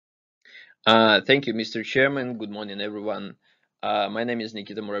Thank you, Mr. Chairman. Good morning, everyone. My name is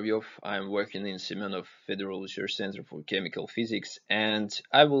Nikita Muravyov. I'm working in Semyonov Federal Research Center for Chemical Physics, and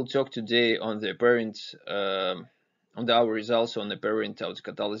I will talk today on our results on apparent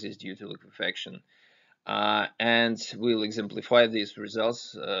autocatalysis due to liquefaction, and we'll exemplify these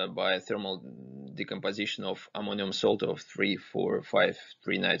results by thermal decomposition of ammonium salt of 3,4,5,3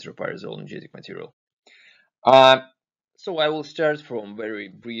 nitropyrazole energetic material. Uh, so I will start from very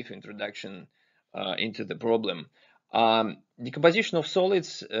brief introduction into the problem. Decomposition of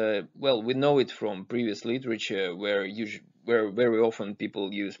solids, well, we know it from previous literature where very often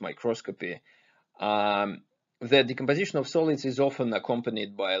people use microscopy. Um, the decomposition of solids is often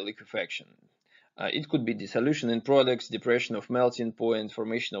accompanied by liquefaction. It could be dissolution in products, depression of melting point,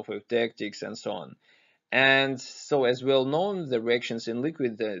 formation of eutectics, and so on. And so, as well known, the reactions in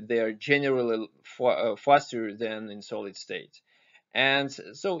liquid, they are generally faster than in solid state. And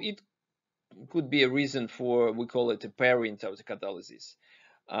so it could be a reason for, we call it a parent autocatalysis.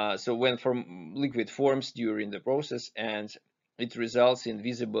 So when liquid forms during the process and it results in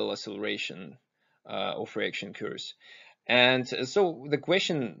visible acceleration of reaction curves. And so the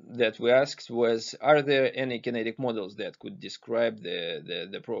question that we asked was, are there any kinetic models that could describe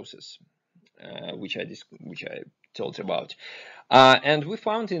the process? Which I told about. And we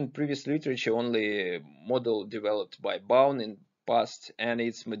found in previous literature only a model developed by Bawn in past and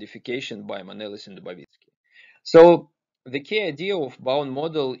its modification by Manelis and Dubovitsky. So the key idea of Bawn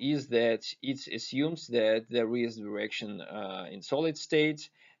model is that it assumes that there is reaction in solid state,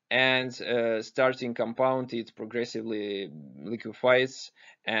 and starting compound it progressively liquefies,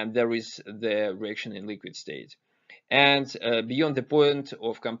 and there is the reaction in liquid state. And beyond the point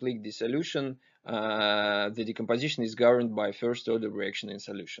of complete dissolution, the decomposition is governed by first order reaction in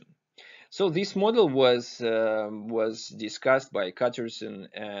solution. So this model was discussed by Carstensen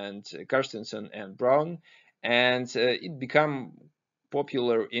and Brown, and it became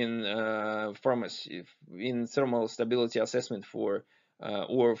popular in pharmacy in thermal stability assessment for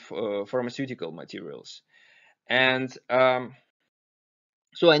pharmaceutical materials. And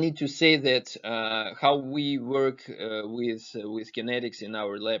so I need to say that how we work with kinetics in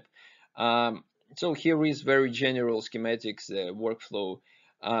our lab. So here is very general schematics workflow.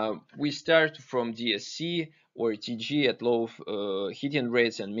 We start from DSC or TG at low heating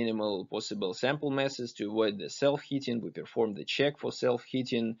rates and minimal possible sample masses to avoid the self-heating. We perform the check for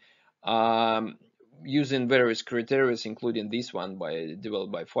self-heating using various criteria, including this one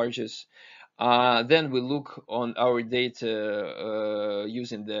developed by Farges. Then we look on our data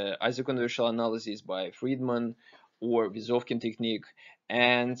using the isoconversion analysis by Friedman or Vizovkin technique.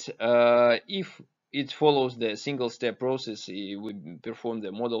 And if it follows the single step process, we perform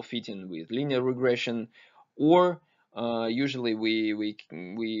the model fitting with linear regression, or usually we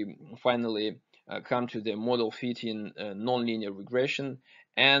finally come to the model fitting nonlinear regression,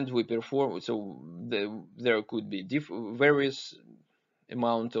 and we perform. So there could be various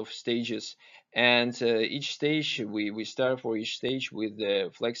amount of stages, and each stage we start for each stage with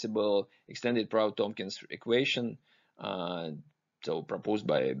the flexible extended Proud-Tompkins equation, so proposed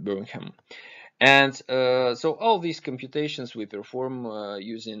by Birmingham. And so all these computations we perform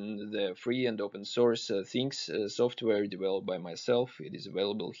using the free and open source things software developed by myself. It is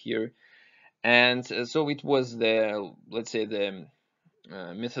available here. And so it was the, let's say, the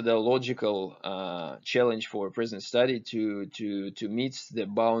methodological challenge for present study to meet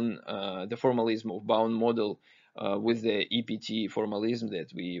the formalism of Bawn model with the EPT formalism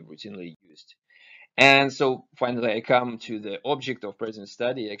that we routinely used. And so finally, I come to the object of present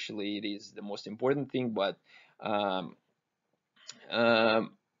study. Actually, it is the most important thing, but um,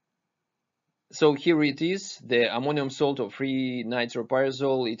 um, so here it is, the ammonium salt of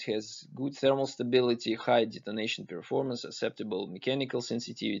 3-nitropyrazole. It has good thermal stability, high detonation performance, acceptable mechanical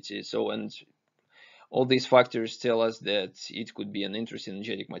sensitivity. So, and all these factors tell us that it could be an interest in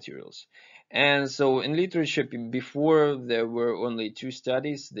energetic materials. And so in literature before, there were only two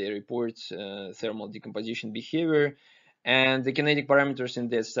studies. They report thermal decomposition behavior, and the kinetic parameters in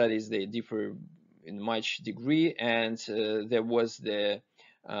their studies, they differ in much degree. And there was the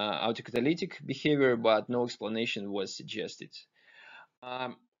autocatalytic behavior, but no explanation was suggested.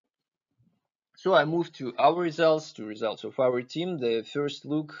 Um, so I moved to our results, to results of our team. The first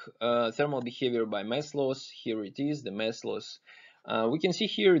look, thermal behavior by mass loss. Here it is, the mass loss. We can see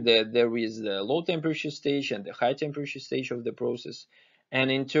here that there is the low temperature stage and the high temperature stage of the process. And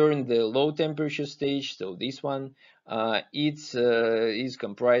in turn, the low temperature stage, so this one, it is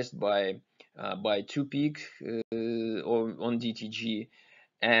comprised by two peaks on DTG,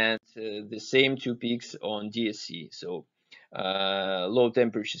 and the same two peaks on DSC. So low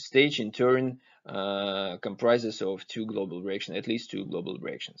temperature stage in turn comprises of two global reactions, at least two global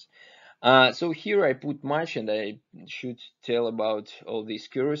reactions. So here I put much, and I should tell about all these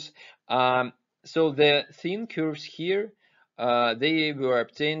curves. So the thin curves here, they were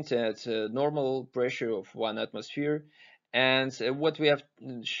obtained at normal pressure of 1 atmosphere, and what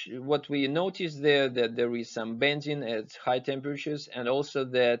we noticed there, that there is some bending at high temperatures, and also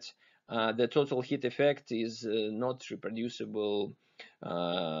that the total heat effect is not reproducible.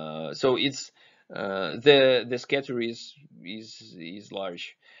 So it's the scatter is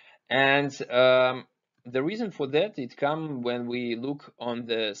large. And the reason for that, it comes when we look on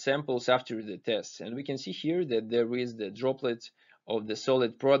the samples after the tests. And we can see here that there is the droplet of the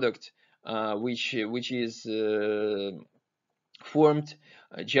solid product, which is formed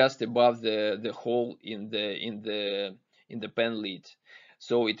just above the hole in the pen lid.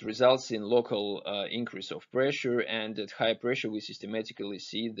 So it results in local increase of pressure, and at high pressure we systematically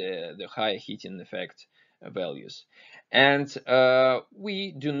see the high heating effect values. And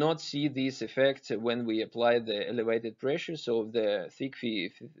we do not see this effect when we apply the elevated pressure. So the thick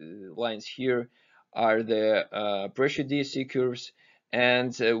lines here are the pressure DSC curves,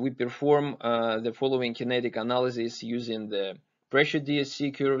 and we perform the following kinetic analysis using the pressure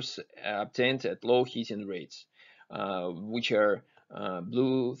DSC curves obtained at low heating rates, which are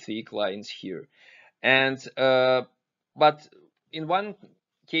blue thick lines here. And but in one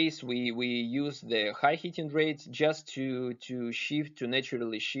case we use the high heating rate just to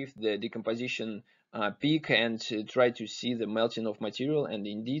naturally shift the decomposition peak and to try to see the melting of material, and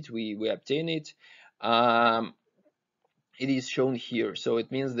indeed we obtain it. It is shown here. So it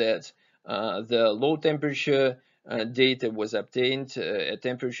means that the low temperature data was obtained at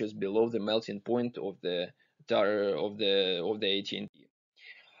temperatures below the melting point of the AT&T.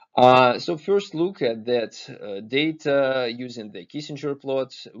 So first look at that data using the Kissinger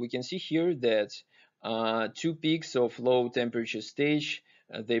plot. We can see here that two peaks of low temperature stage,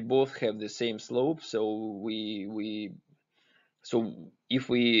 they both have the same slope. So if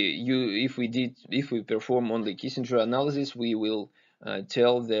we perform only Kissinger analysis, we will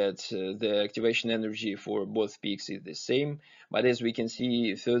tell that the activation energy for both peaks is the same. But as we can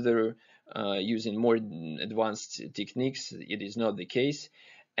see further, using more advanced techniques, it is not the case.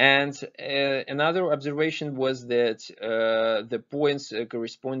 And another observation was that the points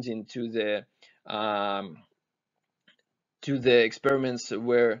corresponding to the experiments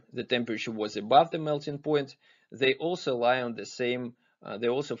where the temperature was above the melting point, they also lie on the same. They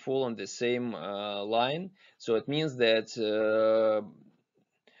also fall on the same line. So it means that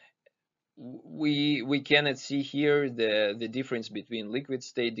we cannot see here the difference between liquid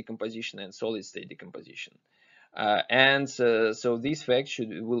state decomposition and solid state decomposition. And so this fact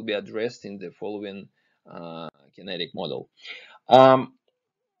will be addressed in the following kinetic model.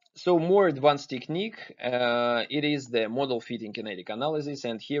 So more advanced technique, it is the model fitting kinetic analysis,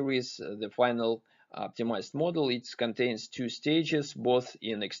 and here is the final optimized model. It contains two stages, both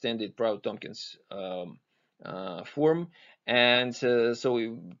in extended Proud-Tompkins form, and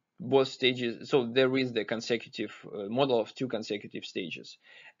so both stages. So there is the consecutive model of two consecutive stages,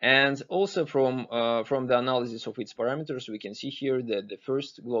 and also from the analysis of its parameters, we can see here that the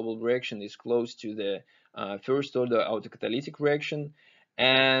first global reaction is close to the first order autocatalytic reaction.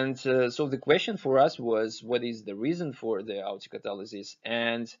 And so the question for us was, what is the reason for the autocatalysis,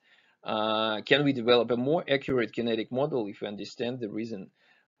 and can we develop a more accurate kinetic model if we understand the reason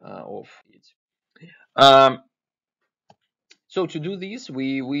of it? So to do this,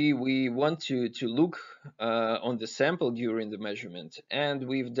 we want to look on the sample during the measurement, and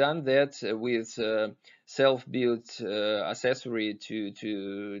we've done that with self-built accessory to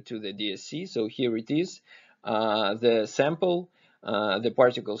the DSC. So here it is, the sample, the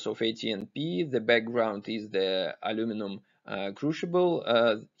particles of ATNP. The background is the aluminum crucible.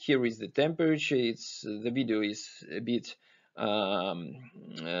 Here is the temperature. The video is a bit.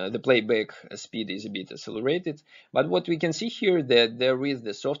 The playback speed is a bit accelerated, but what we can see here that there is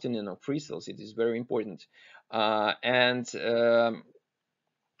the softening of crystals. It is very important, and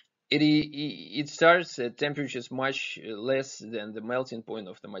it starts at temperatures much less than the melting point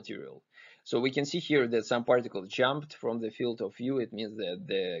of the material. So we can see here that some particles jumped from the field of view. It means that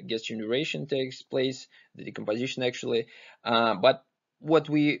the gas generation takes place, the decomposition actually. But what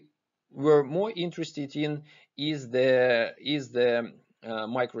we were more interested in is the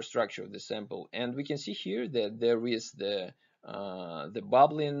microstructure of the sample, and we can see here that there is the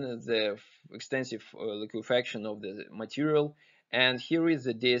bubbling, the extensive liquefaction of the material. And here is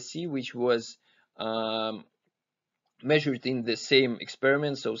the DSC, which was measured in the same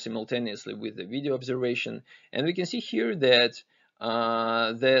experiment, so simultaneously with the video observation. And we can see here that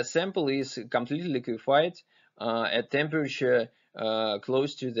the sample is completely liquefied at temperature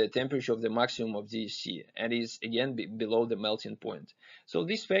close to the temperature of the maximum of DFC, and is again below the melting point. So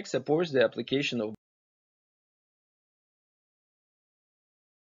this fact supports the application of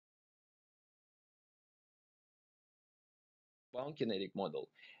Bawn kinetic model.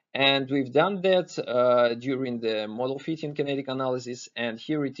 And we've done that during the model fitting kinetic analysis. And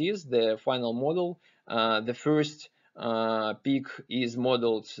here it is, the final model. The first peak is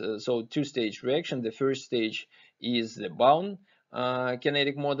modeled, so two-stage reaction. The first stage is the Bawn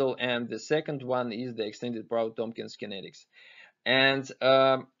kinetic model, and the second one is the extended Proud-Tompkins kinetics. And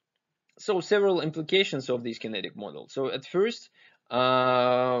so several implications of this kinetic model. So at first,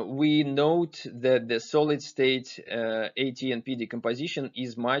 we note that the solid state AT and P decomposition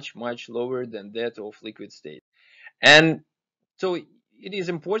is much lower than that of liquid state. And so it is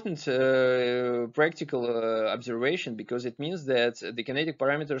important practical observation, because it means that the kinetic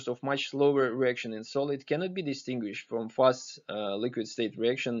parameters of much slower reaction in solid cannot be distinguished from fast liquid state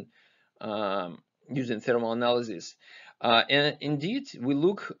reaction um, using thermal analysis. And indeed, we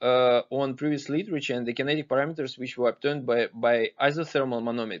look on previous literature and the kinetic parameters which were obtained by isothermal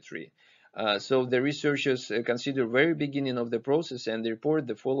manometry. So the researchers consider very beginning of the process and report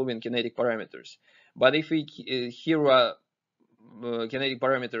the following kinetic parameters. But if we here are kinetic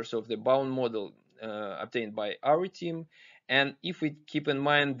parameters of the Bawn model obtained by our team, and if we keep in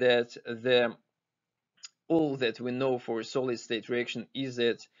mind that all that we know for solid state reaction is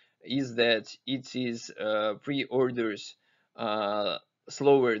that it is 3 orders uh,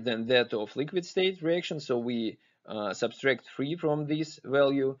 slower than that of liquid state reaction, so we subtract 3 from this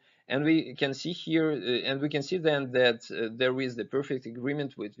value, and we can see here and we can see then that there is the perfect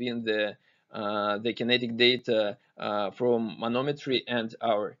agreement between the kinetic data from manometry and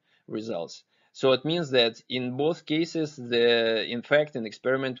our results. So it means that in both cases, in fact in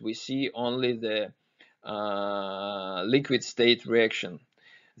experiment we see only the liquid state reaction,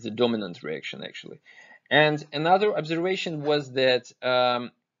 the dominant reaction actually. And another observation was that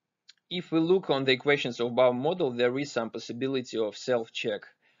if we look on the equations of Bawn model, there is some possibility of self-check.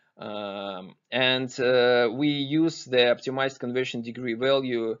 And we use the optimized conversion degree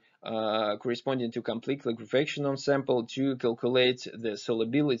value corresponding to complete liquefaction on sample to calculate the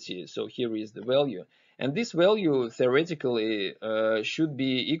solubility. So here is the value. And this value theoretically should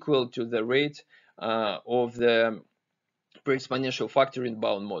be equal to the rate of the per-exponential factor in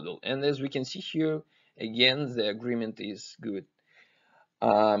Bawn model. And as we can see here, again, the agreement is good.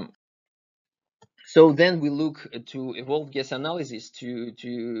 So then we look to evolved gas analysis to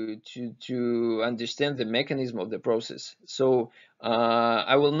understand the mechanism of the process. So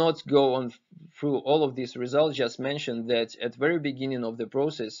I will not go on through all of these results, just mention that at very beginning of the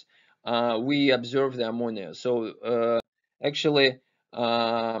process, we observe the ammonia. So actually,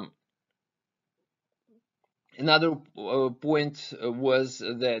 another point was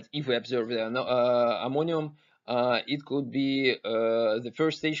that if we observe the ammonium, it could be the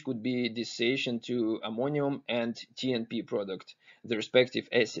first stage could be dissociation to ammonium and TNP product, the respective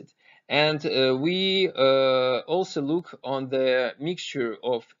acid. And we also look on the mixture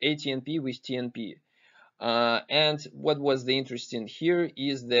of ATNP with TNP. And what was the interesting here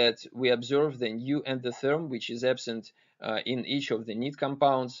is that we observe the new endotherm, which is absent in each of the neat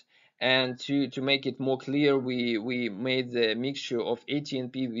compounds. And to make it more clear, we made the mixture of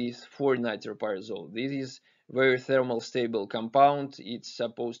ATNP with 4-nitropyrazole. This is very thermal stable compound. It's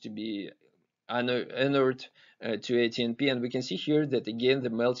supposed to be inert to ATNP, and we can see here that again the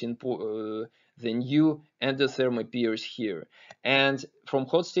new endotherm appears here. And from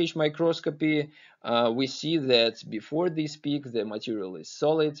hot stage microscopy, we see that before this peak the material is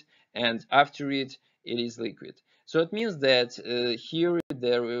solid, and after it is liquid. So it means that here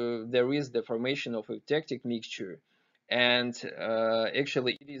there is the formation of a eutectic mixture, and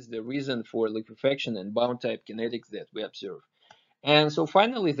actually it is the reason for liquefaction and Bawn type kinetics that we observe. And so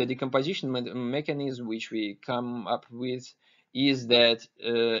finally, the decomposition mechanism which we come up with is that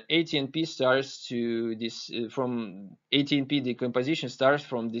ATNP starts to from ATNP decomposition starts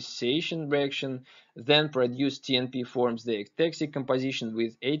from dissociation reaction, then produce TNP forms the eutectic composition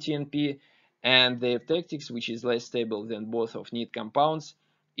with ATNP, and the eutectics, which is less stable than both of neat compounds,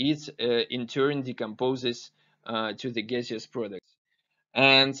 it in turn decomposes to the gaseous products.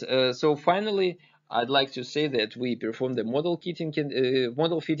 And so finally, I'd like to say that we performed the model fitting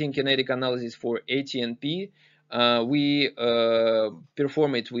kinetic analysis for ATNP. We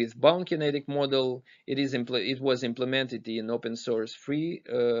perform it with Bawn kinetic model. It was implemented in open source free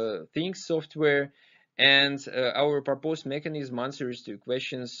things software, And our proposed mechanism answers to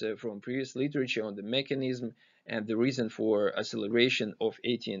questions from previous literature on the mechanism and the reason for acceleration of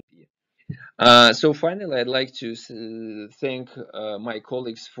ATNP. So finally, I'd like to thank my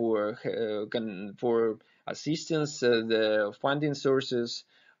colleagues for assistance, the funding sources,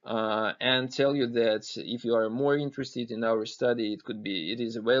 and tell you that if you are more interested in our study, it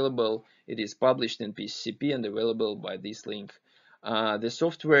is available. It is published in PCP and available by this link. The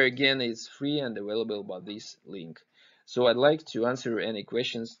software again is free and available by this link. So I'd like to answer any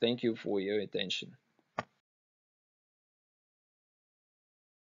questions. Thank you for your attention.